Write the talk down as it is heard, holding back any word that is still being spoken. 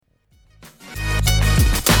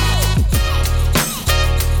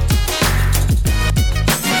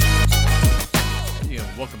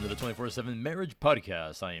24/7 Marriage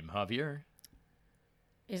Podcast. I am Javier.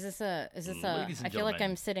 Is this a, Ladies and I feel like gentlemen,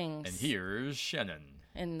 I'm sitting And here's Shannon.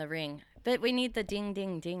 in the ring. But we need the ding,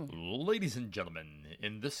 ding, ding. Ladies and gentlemen,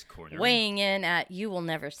 in this corner. Weighing in at You Will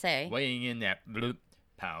Never Say. Weighing in at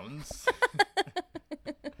pounds.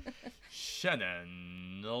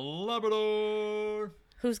 Shannon Labrador.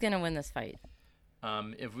 Who's going to win this fight?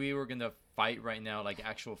 If we were going to fight right now, like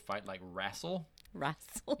actual fight, like wrestle.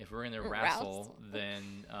 Wrestle. If we're going to wrestle,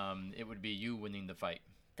 then it would be you winning the fight.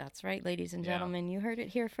 That's right, ladies and gentlemen. You heard it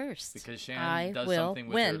here first. Because Shannon does something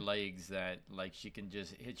with her legs that, like, she can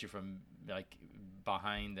just hit you from, like,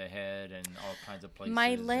 behind the head and all kinds of places.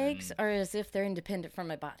 My legs are as if they're independent from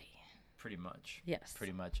my body. Pretty much. Yes.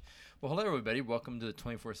 Pretty much. Well, hello, everybody. Welcome to the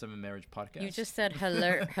 24/7 Marriage Podcast. You just said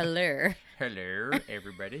hello. Hello. Hello,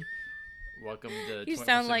 everybody. Welcome to You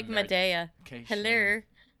sound like Medea. Okay, Hello.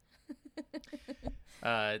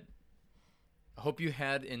 Hope you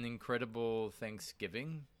had an incredible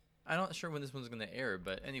Thanksgiving. I'm not sure when this one's going to air,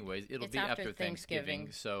 but anyways, it'll be after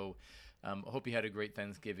Thanksgiving. So I hope you had a great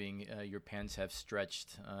Thanksgiving. Your pants have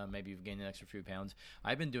stretched. Maybe you've gained an extra few pounds.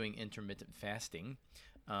 I've been doing intermittent fasting,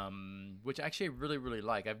 which actually I really, really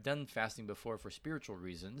like. I've done fasting before for spiritual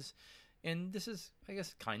reasons. And this is, I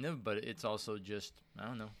guess, kind of, but it's also just, I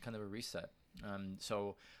don't know, kind of a reset.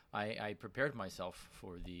 So I prepared myself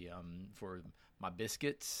for for my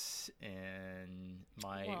biscuits and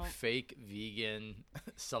my fake vegan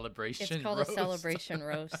celebration. It's called roast. a celebration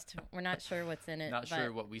roast. We're not sure what's in it. Not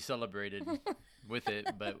sure what we celebrated with it,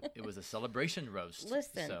 but it was a celebration roast.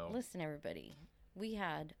 Listen, everybody. We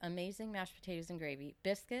had amazing mashed potatoes and gravy,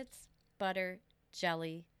 biscuits, butter,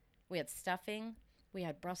 jelly. We had stuffing. We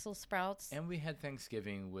had Brussels sprouts. And we had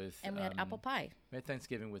Thanksgiving with... And we had apple pie. We had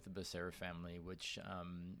Thanksgiving with the Becerra family, which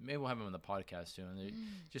maybe we'll have them on the podcast soon. They're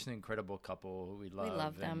just an incredible couple who we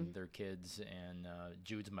love them. And their kids. And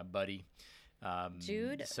Jude's my buddy.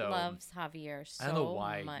 Jude loves Javier so much. I don't know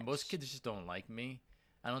why. Most kids just don't like me.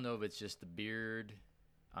 I don't know if it's just the beard.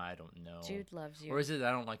 I don't know. Jude loves you. Or is it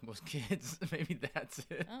I don't like most kids? Maybe that's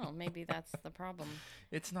it. Oh, maybe that's the problem.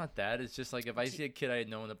 It's not that. It's just like if I see a kid I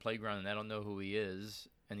know on the playground and I don't know who he is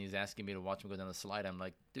and he's asking me to watch him go down the slide, I'm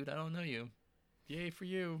like, dude, I don't know you. Yay for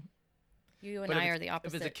you. You and I are the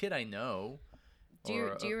opposite. If it's a kid I know, do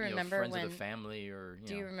you remember friends when of the family or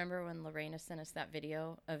do you remember when Lorena sent us that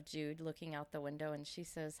video of Jude looking out the window and she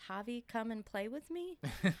says, "Javi, come and play with me"?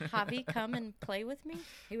 Javi, come and play with me.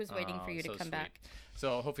 He was waiting for you to come back.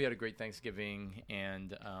 So I hope you had a great Thanksgiving,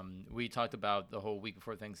 and we talked about the whole week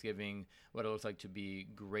before Thanksgiving what it looks like to be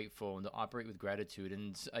grateful and to operate with gratitude.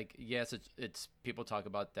 And it's like, yes, it's people talk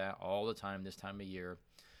about that all the time this time of year,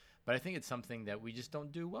 but I think it's something that we just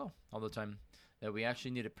don't do well all the time. That we actually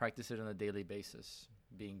need to practice it on a daily basis,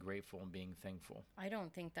 being grateful and being thankful. I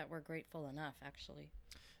don't think that we're grateful enough, actually.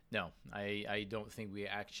 No, I don't think we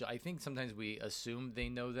actually. I think sometimes we assume they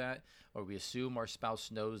know that, or we assume our spouse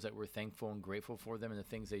knows that we're thankful and grateful for them and the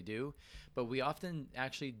things they do, but we often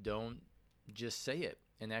actually don't just say it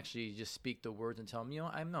and actually just speak the words and tell them,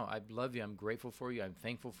 I love you, I'm grateful for you, I'm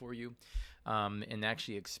thankful for you, and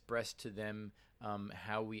actually express to them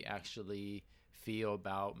how we actually feel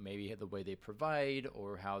about maybe the way they provide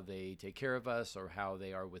or how they take care of us or how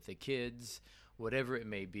they are with the kids, whatever it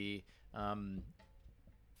may be.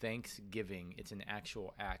 Thanksgiving, it's an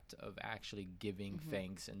actual act of actually giving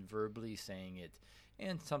thanks and verbally saying it,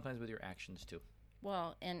 and sometimes with your actions too.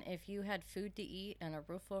 Well, and if you had food to eat and a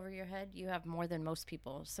roof over your head, you have more than most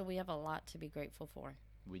people, so we have a lot to be grateful for.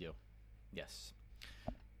 We do. Yes.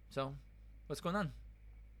 So, what's going on?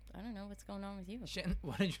 I don't know what's going on with you. Shannon,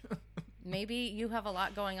 what did you... Maybe you have a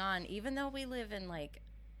lot going on, even though we live in like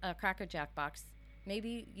a Cracker Jack box.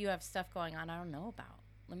 Maybe you have stuff going on I don't know about.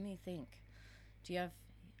 Let me think. Do you have...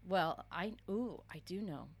 Well, I do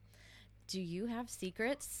know. Do you have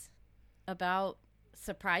secrets about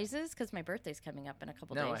surprises? Because my birthday's coming up in a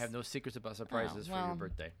couple days. No, I have no secrets about surprises for your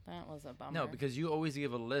birthday. That was a bummer. No, because you always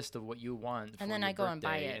give a list of what you want for and then your I go birthday, and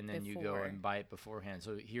buy it and then before. you go and buy it beforehand.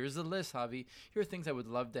 So here's the list, Javi. Here are things I would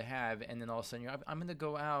love to have, and then all of a sudden I'm going to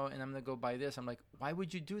go out and I'm going to go buy this. I'm like, why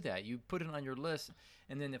would you do that? You put it on your list,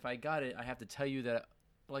 and then if I got it, I have to tell you that.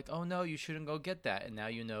 Like, oh no, you shouldn't go get that, and now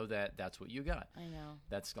you know that that's what you got. I know.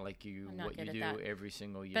 That's like what you do every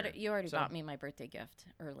single year. But you already bought me my birthday gift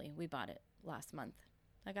early. We bought it last month.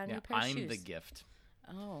 I got a new pair of shoes. I'm the gift.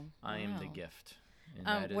 Oh, I am the gift.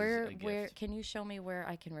 Where can you show me where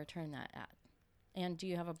I can return that at? And do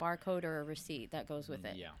you have a barcode or a receipt that goes with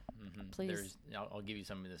it? Yeah. Please. I'll give you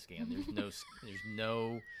some of the scan. There's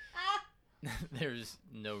no. There's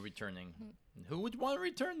no returning. Who would want to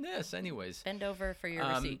return this anyways? Bend over for your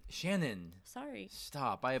receipt. Shannon. Sorry.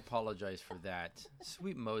 Stop. I apologize for that.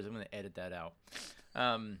 Sweet Moses, I'm going to edit that out.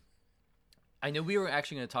 I know we were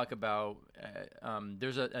actually going to talk about,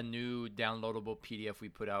 there's a new downloadable PDF we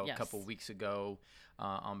put out a couple weeks ago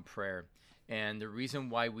on prayer. And the reason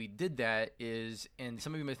why we did that is, and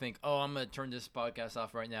some of you may think, oh, I'm going to turn this podcast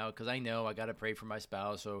off right now because I know I got to pray for my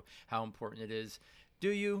spouse or how important it is. Do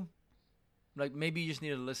you? Like, maybe you just need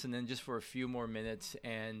to listen in just for a few more minutes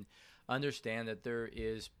and understand that there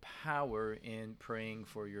is power in praying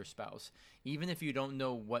for your spouse. Even if you don't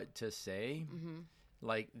know what to say,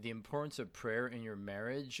 like the importance of prayer in your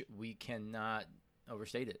marriage, we cannot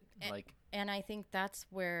overstate it. And I think that's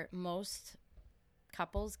where most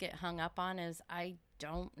couples get hung up on is, I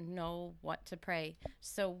don't know what to pray.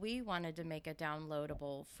 So we wanted to make a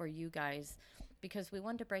downloadable for you guys because we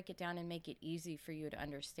wanted to break it down and make it easy for you to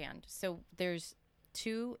understand. So there's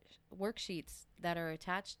 2 worksheets that are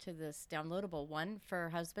attached to this downloadable, one for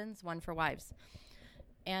husbands, one for wives.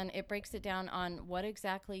 And it breaks it down on what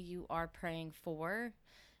exactly you are praying for.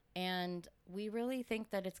 And we really think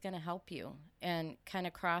that it's going to help you and kind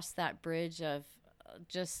of cross that bridge of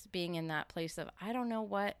just being in that place of, I don't know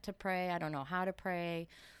what to pray. I don't know how to pray.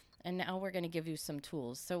 And now we're going to give you some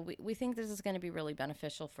tools. So we think this is going to be really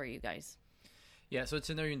beneficial for you guys. Yeah, so it's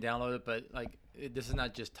in there, you can download it, but this is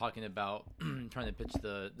not just talking about trying to pitch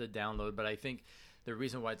the download, but I think the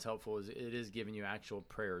reason why it's helpful is it is giving you actual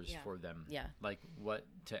prayers for them. Yeah. Like what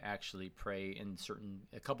to actually pray in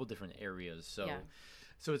a couple different areas.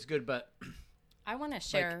 So it's good, but I want to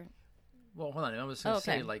share. Well, hold on. I was going to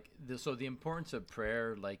say, so the importance of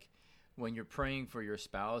prayer, when you're praying for your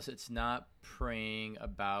spouse, it's not praying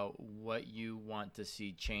about what you want to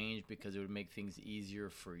see change because it would make things easier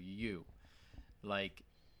for you.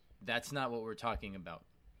 That's not what we're talking about.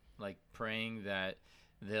 Praying that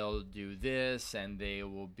they'll do this and they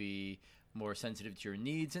will be more sensitive to your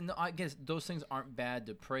needs. And I guess those things aren't bad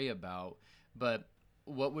to pray about, but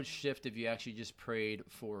what would shift if you actually just prayed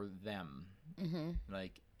for them? Mm-hmm.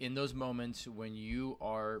 In those moments when you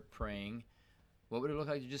are praying, what would it look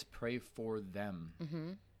like to just pray for them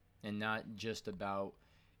and not just about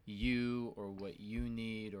you or what you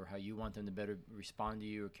need or how you want them to better respond to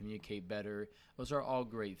you or communicate better? Those are all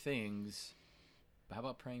great things, but how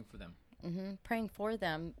about praying for them? Praying for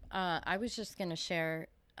them. I was just going to share,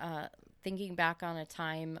 thinking back on a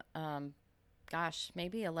time,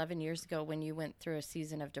 maybe 11 years ago when you went through a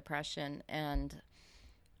season of depression, and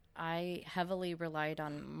I heavily relied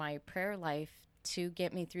on my prayer life to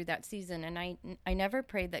get me through that season. And I never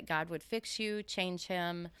prayed that God would fix you, change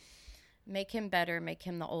him, make him better, make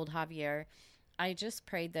him the old Javier. I just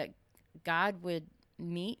prayed that God would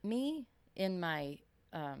meet me in my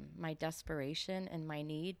my desperation and my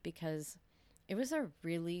need, because it was a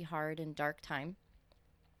really hard and dark time.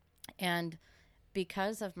 And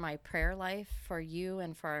because of my prayer life for you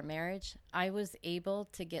and for our marriage, I was able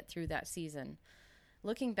to get through that season.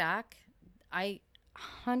 Looking back, I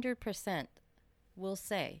 100% will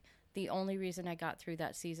say the only reason I got through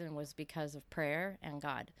that season was because of prayer and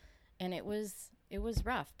God. And it was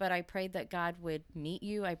rough, but I prayed that God would meet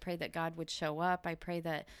you. I prayed that God would show up. I prayed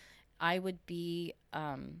that I would be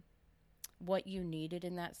what you needed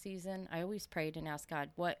in that season. I always prayed and asked God,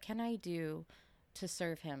 what can I do to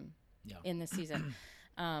serve him in the season?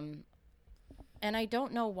 And I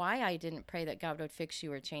don't know why I didn't pray that God would fix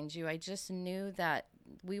you or change you. I just knew that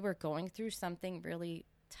we were going through something really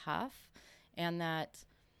tough, and that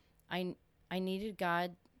I needed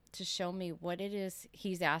God to show me what it is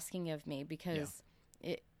he's asking of me, because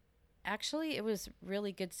it was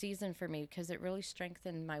really good season for me, because it really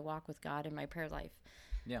strengthened my walk with God and my prayer life.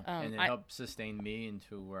 Yeah, and it helped sustain me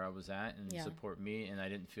into where I was at and support me, and I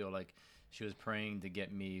didn't feel like she was praying to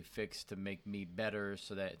get me fixed, to make me better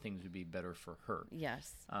so that things would be better for her.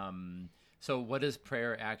 Yes. So what does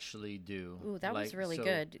prayer actually do? Ooh, that was really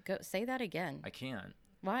good. Go say that again. I can't.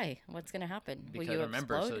 Why? What's going to happen? Because will you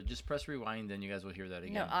remember, explode? so just press rewind and you guys will hear that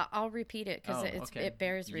again. No, I'll repeat it because it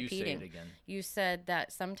bears repeating. You say it again. You said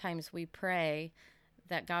that sometimes we pray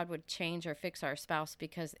that God would change or fix our spouse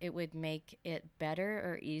because it would make it better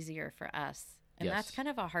or easier for us. And that's kind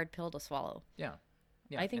of a hard pill to swallow. Yeah.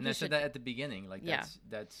 Yeah. I think I said that at the beginning.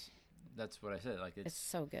 That's what I said. It's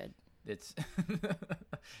so good. It's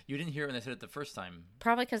you didn't hear it when I said it the first time.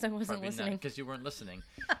 Probably because I wasn't listening. Because you weren't listening.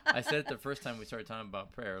 I said it the first time we started talking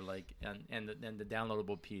about prayer, and the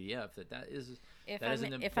downloadable PDF. That is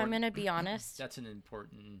important. If I'm going to be honest, that's an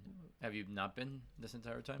important. Have you not been this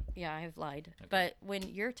entire time? Yeah, I've lied. Okay. But when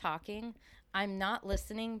you're talking, I'm not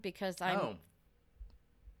listening because I'm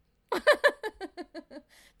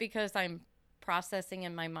processing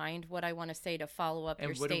in my mind what I want to say to follow up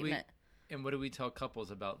your statement. And what do we tell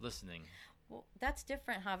couples about listening? Well, that's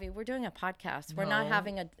different, Javi. We're doing a podcast. We're not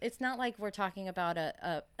having it's not like we're talking about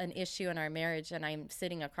an issue in our marriage and I'm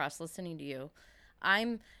sitting across listening to you.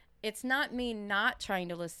 It's not me not trying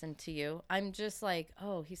to listen to you. I'm just like,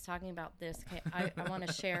 oh, he's talking about this. Okay, I want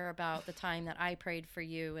to share about the time that I prayed for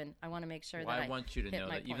you, and I want to make sure that I want you to know that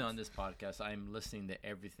points. Even on this podcast, I'm listening to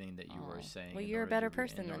everything that you are saying. Well, you're a better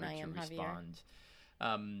person than I am,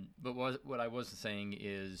 Javier. But what I wasn't saying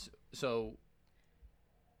is, so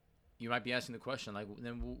you might be asking the question, like,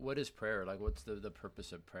 then what is prayer? Like, what's the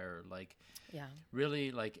purpose of prayer? Like,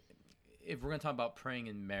 really, like, if we're going to talk about praying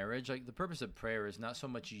in marriage, like the purpose of prayer is not so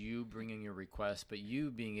much you bringing your request, but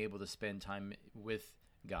you being able to spend time with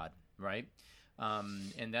God, right?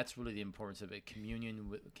 And that's really the importance of it,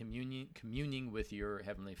 communing with your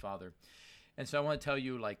Heavenly Father. And so I want to tell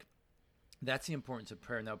you, like, that's the importance of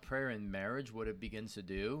prayer. Now, prayer in marriage, what it begins to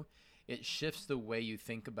do, it shifts the way you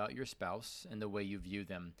think about your spouse and the way you view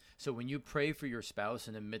them. So when you pray for your spouse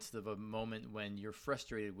in the midst of a moment when you're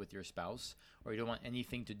frustrated with your spouse, or you don't want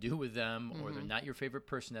anything to do with them, or they're not your favorite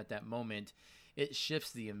person at that moment, it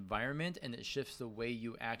shifts the environment and it shifts the way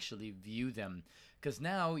you actually view them. Because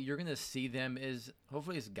now you're going to see them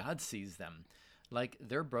hopefully as God sees them. Like,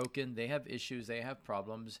 they're broken, they have issues, they have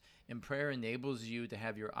problems, and prayer enables you to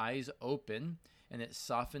have your eyes open, and it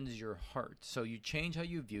softens your heart. So you change how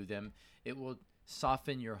you view them. It will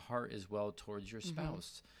soften your heart as well towards your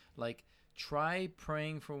spouse. Like, try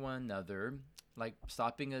praying for one another, like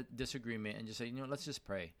stopping a disagreement and just say, let's just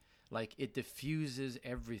pray. Like, it diffuses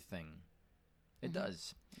everything. It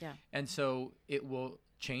does. Yeah. And so it will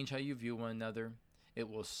change how you view one another. It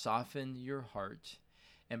will soften your heart.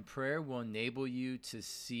 And prayer will enable you to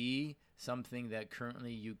see something that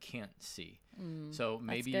currently you can't see. So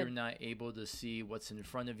maybe you're not able to see what's in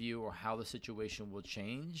front of you or how the situation will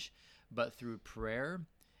change, but through prayer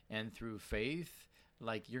and through faith,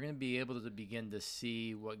 like, you're going to be able to begin to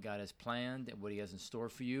see what God has planned and what he has in store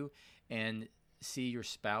for you, and see your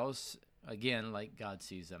spouse, again, like God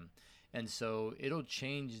sees them. And so it'll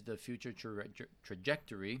change the future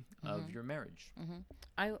trajectory of your marriage.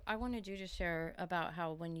 I wanted you to share about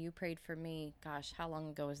how when you prayed for me, gosh, how long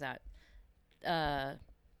ago was that?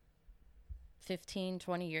 15,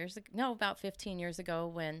 20 years ago? No, about 15 years ago,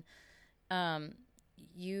 when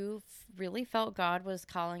you really felt God was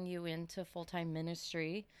calling you into full-time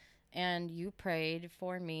ministry, and you prayed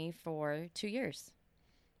for me for 2 years.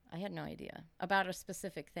 I had no idea about a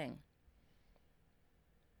specific thing.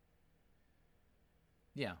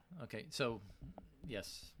 Yeah. Okay. So,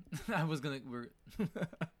 yes,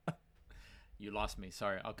 you lost me.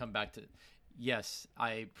 Sorry. I'll come back to, yes,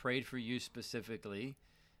 I prayed for you specifically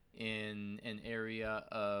in an area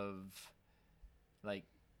of, like,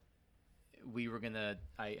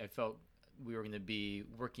 I felt we were going to be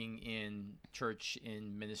working in church,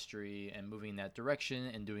 in ministry, and moving in that direction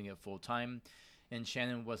and doing it full time. And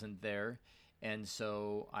Shannon wasn't there. And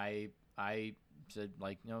so I said,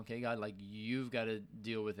 like, okay, God, like, you've got to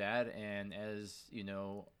deal with that. And as you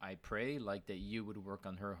know, I pray like that you would work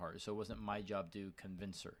on her heart. So it wasn't my job to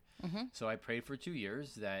convince her. So I prayed for 2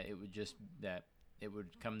 years that it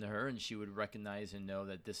would come to her and she would recognize and know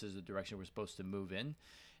that this is the direction we're supposed to move in.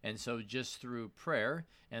 And so just through prayer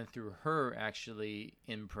and through her actually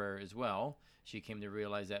in prayer as well, she came to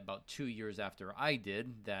realize that about 2 years after I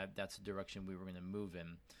did, that's the direction we were going to move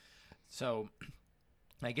in. So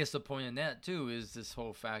I guess the point in that too is this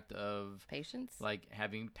whole fact of patience, like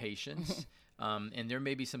having patience. And there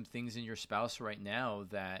may be some things in your spouse right now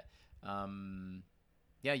that,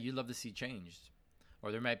 you'd love to see changed.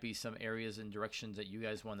 Or there might be some areas and directions that you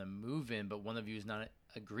guys want to move in, but one of you is not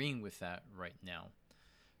agreeing with that right now.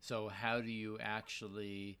 So how do you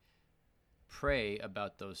actually pray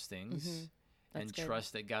about those things and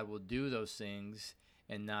trust that God will do those things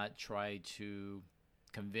and not try to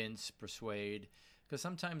convince, persuade? Because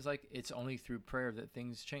sometimes, like, it's only through prayer that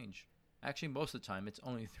things change. Actually, most of the time, it's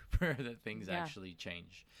only through prayer that things actually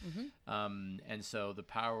change. And so the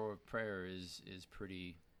power of prayer is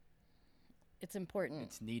pretty... It's important.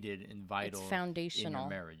 It's needed and vital. It's foundational. In your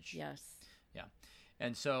marriage. Yes. Yeah.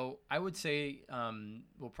 And so I would say,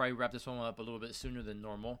 we'll probably wrap this one up a little bit sooner than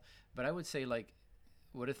normal, but I would say, like,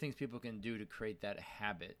 what are things people can do to create that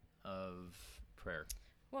habit of prayer?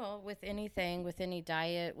 Well, with anything, with any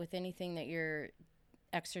diet, with anything that you're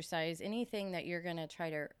exercise, anything that you're going to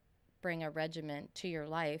try to bring a regiment to your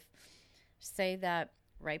life, say that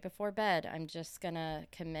right before bed, I'm just going to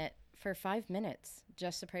commit for 5 minutes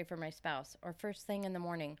just to pray for my spouse, or first thing in the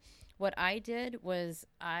morning. What I did was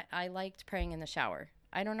I liked praying in the shower.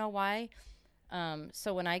 I don't know why.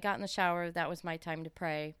 So when I got in the shower, that was my time to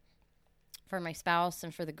pray for my spouse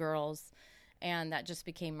and for the girls. And that just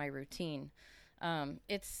became my routine.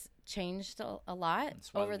 It's changed a lot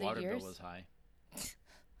over the years. That's why the water bill was high.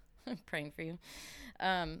 I'm praying for you.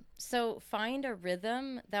 So find a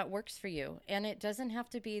rhythm that works for you. And it doesn't have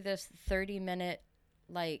to be this 30-minute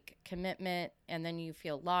like commitment and then you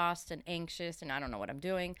feel lost and anxious and I don't know what I'm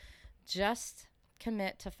doing. Just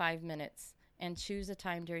commit to 5 minutes and choose a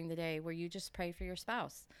time during the day where you just pray for your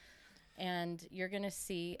spouse. And you're going to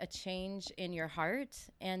see a change in your heart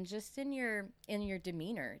and just in your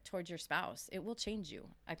demeanor towards your spouse. It will change you.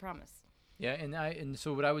 I promise. Yeah, and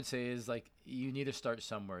so what I would say is like you need to start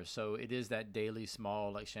somewhere. So it is that daily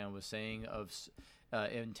small, like Shannon was saying, of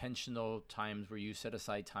intentional times where you set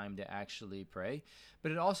aside time to actually pray.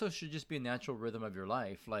 But it also should just be a natural rhythm of your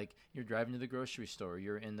life. Like you're driving to the grocery store,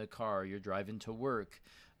 you're in the car, you're driving to work,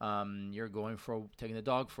 you're taking the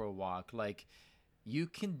dog for a walk. Like you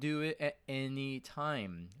can do it at any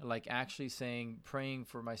time, like actually praying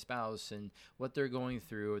for my spouse and what they're going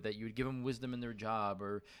through, or that you would give them wisdom in their job,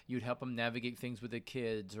 or you'd help them navigate things with the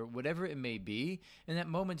kids, or whatever it may be. And at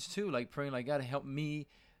moments too, like praying, like, God, help me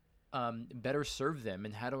better serve them.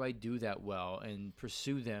 And how do I do that well and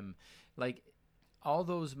pursue them? Like all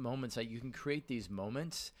those moments, like you can create these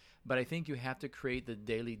moments, but I think you have to create the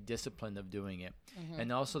daily discipline of doing it,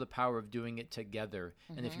 and also the power of doing it together.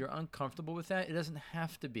 And if you're uncomfortable with that, it doesn't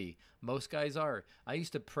have to be. Most guys are. I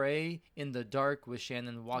used to pray in the dark with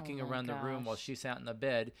Shannon walking around the room while she sat in the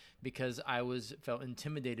bed because I felt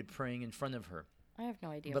intimidated praying in front of her. I have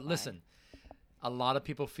no idea. But listen, a lot of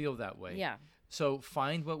people feel that way. Yeah. So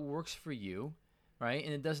find what works for you. Right.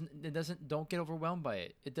 And don't get overwhelmed by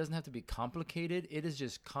it. It doesn't have to be complicated. It is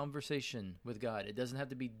just conversation with God. It doesn't have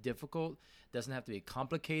to be difficult. It doesn't have to be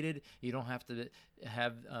complicated. You don't have to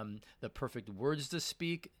have the perfect words to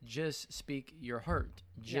speak. Just speak your heart.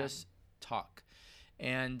 Just talk.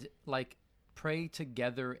 And like pray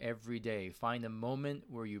together every day. Find a moment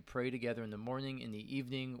where you pray together in the morning, in the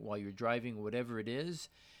evening, while you're driving, whatever it is.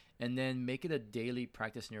 And then make it a daily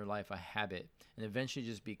practice in your life, a habit. And eventually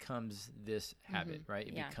just becomes this habit, right?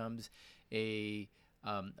 It becomes a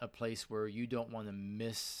place where you don't want to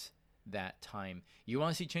miss that time. You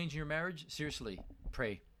want to see change in your marriage? Seriously,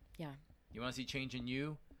 pray. Yeah. You want to see change in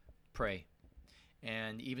you? Pray.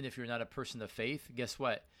 And even if you're not a person of faith, guess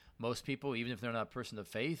what? Most people, even if they're not a person of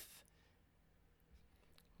faith,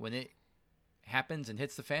 when it happens and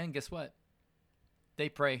hits the fan, guess what? They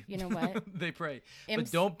pray. You know what? They pray. But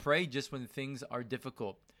don't pray just when things are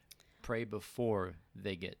difficult. Pray before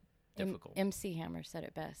they get difficult. MC Hammer said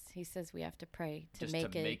it best. He says we have to pray to just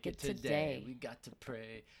make it today. We got to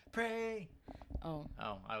pray. Pray. Oh,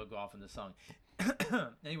 I would go off in the song.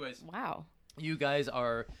 Anyways. Wow. You guys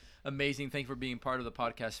are amazing. Thank you for being part of the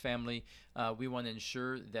podcast family. We want to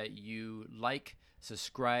ensure that you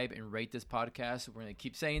subscribe and rate this podcast. We're going to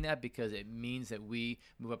keep saying that because it means that we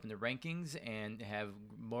move up in the rankings and have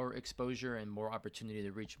more exposure and more opportunity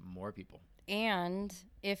to reach more people. And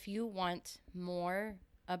if you want more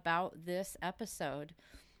about this episode,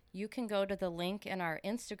 you can go to the link in our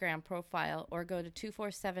Instagram profile or go to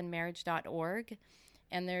 247marriage.org,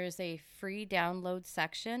 and there's a free download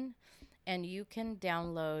section, and you can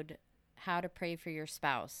download How to Pray for Your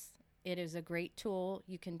Spouse. It is a great tool.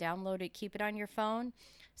 You can download it, keep it on your phone,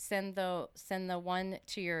 send the one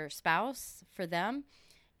to your spouse for them,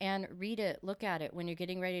 and read it. Look at it when you're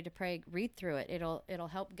getting ready to pray. Read through it. It'll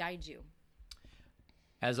help guide you.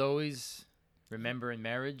 As always, remember, in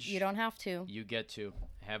marriage, you don't have to. You get to.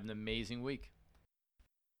 Have an amazing week.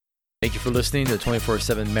 Thank you for listening to the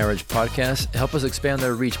 24/7 Marriage Podcast. Help us expand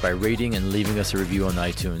our reach by rating and leaving us a review on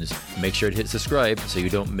iTunes. Make sure to hit subscribe so you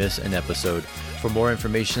don't miss an episode. For more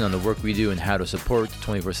information on the work we do and how to support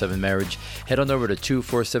 24/7 Marriage, head on over to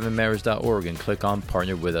 247marriage.org and click on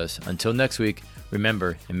Partner with Us. Until next week,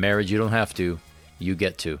 remember, in marriage you don't have to, you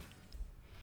get to.